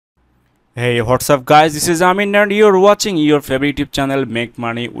Hey, what's up, guys? This is Amin, and you're watching your favorite YouTube channel, Make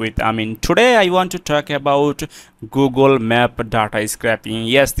Money with Amin. Today, I want to talk about Google Map data scraping.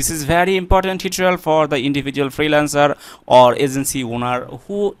 Yes, this is very important tutorial for the individual freelancer or agency owner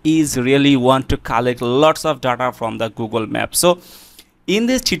who is really want to collect lots of data from the Google Map. So, in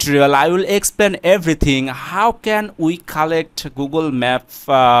this tutorial, I will explain everything. How can we collect Google Map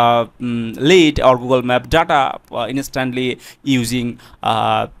lead or Google Map data instantly using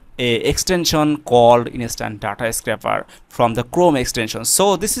a extension called instant data scraper from the Chrome extension.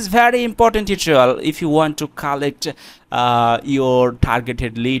 So this is very important tutorial if you want to collect your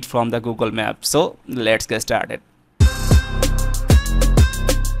targeted lead from the Google Map. So let's get started.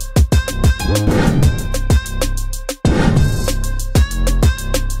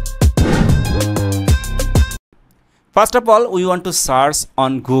 First of all, we want to search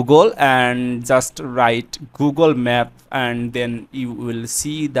on Google and just write Google Map, and then you will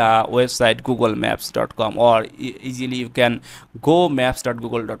see the website googlemaps.com, or easily you can go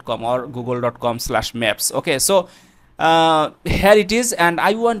maps.google.com or google.com/maps. Okay, so here it is, and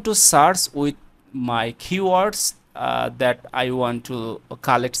I want to search with my keywords that I want to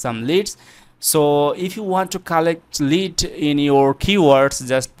collect some leads. So if you want to collect lead in your keywords,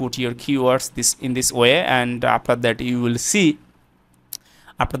 just put your keywords in this way, and after that you will see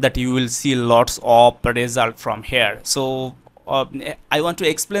lots of result from here. So I want to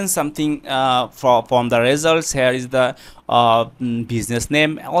explain something from the results. Here is the business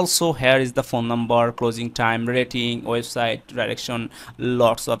name, also here is the phone number, closing time, rating, website, direction,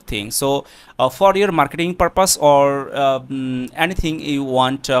 lots of things. So for your marketing purpose or anything you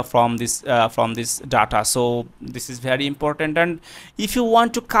want from this data, so this is very important. And if you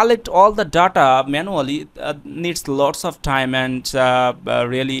want to collect all the data manually, needs lots of time, and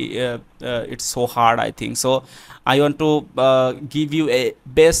really it's so hard, I think. So I want to give you a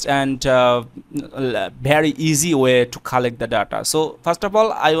best and very easy way to collect the data. So first of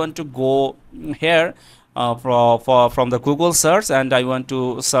all, I want to go here from the Google search, and I want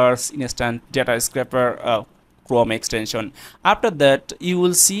to search instant data scraper Chrome extension. After that, you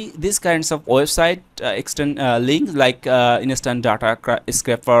will see these kinds of website links like instant data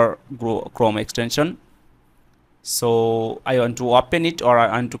scraper Chrome extension. So I want to open it, or I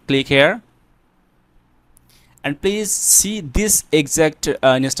want to click here, and please see this exact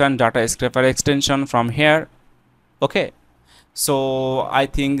instant data scraper extension from here. Okay, so I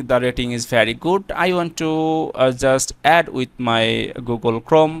think the rating is very good. I want to just add with my Google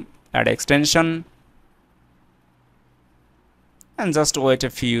Chrome, add extension, and just wait a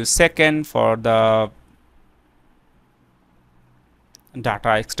few seconds for the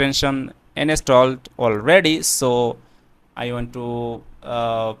data extension installed already. So I want to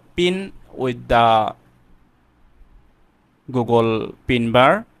pin with the Google pin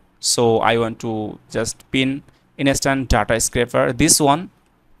bar. So I want to just pin instant data scraper, this one,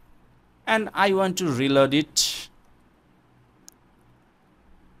 and I want to reload it.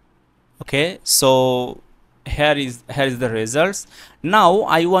 Okay, so here is the results. Now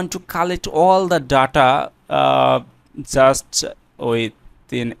I want to collect all the data just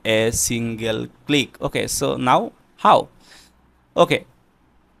within a single click. Okay, so now how? Okay,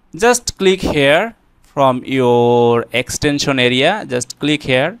 just click here from your extension area, just click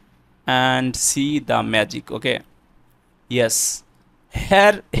here and see the magic. Okay, yes,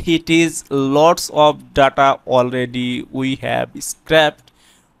 here it is, lots of data already we have scrapped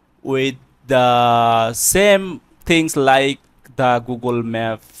with the same things like the Google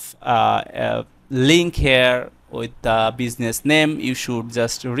Map link here with the business name. You should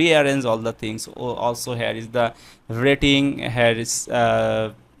just rearrange all the things. Also here is the rating, here is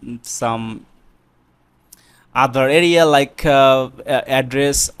some other area like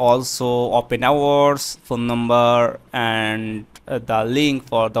address, also open hours, phone number, and the link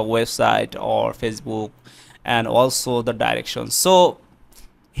for the website or Facebook, and also the directions. So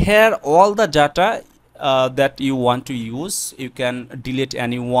here all the data that you want to use, you can delete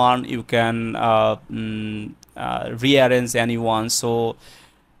anyone, you can rearrange anyone. So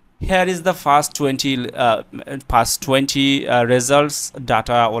here is the past 20 results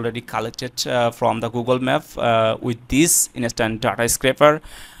data already collected from the Google Map with this instant data scraper.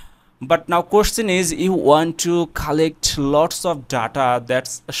 But now question is, you want to collect lots of data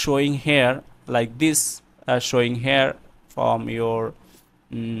that's showing here like this, showing here from your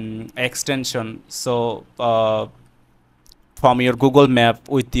extension. So from your Google Map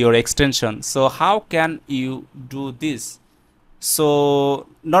with your extension. So how can you do this? So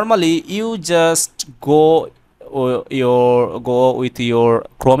normally you just go with your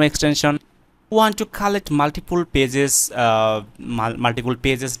Chrome extension, want to collect multiple pages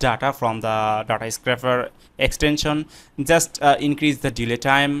data from the data scraper extension, just increase the delay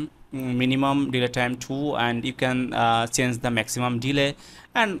time, minimum delay time 2, and you can change the maximum delay,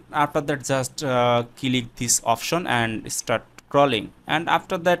 and after that just click this option and start crawling, and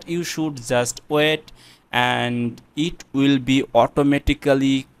after that you should just wait, and it will be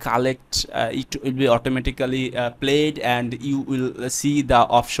automatically played, and you will see the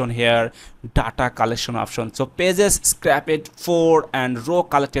option here, data collection option. So pages scrapped 4 and row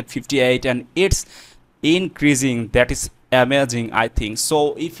collected 58, and it's increasing. That is amazing, I think.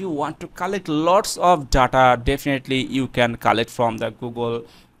 So if you want to collect lots of data, definitely you can collect from the Google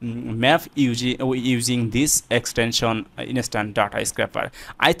map using this extension, instant data scraper.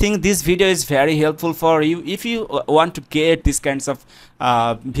 I think this video is very helpful for you. If you want to get these kinds of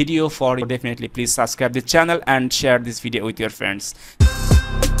video for you, definitely please subscribe the channel and share this video with your friends.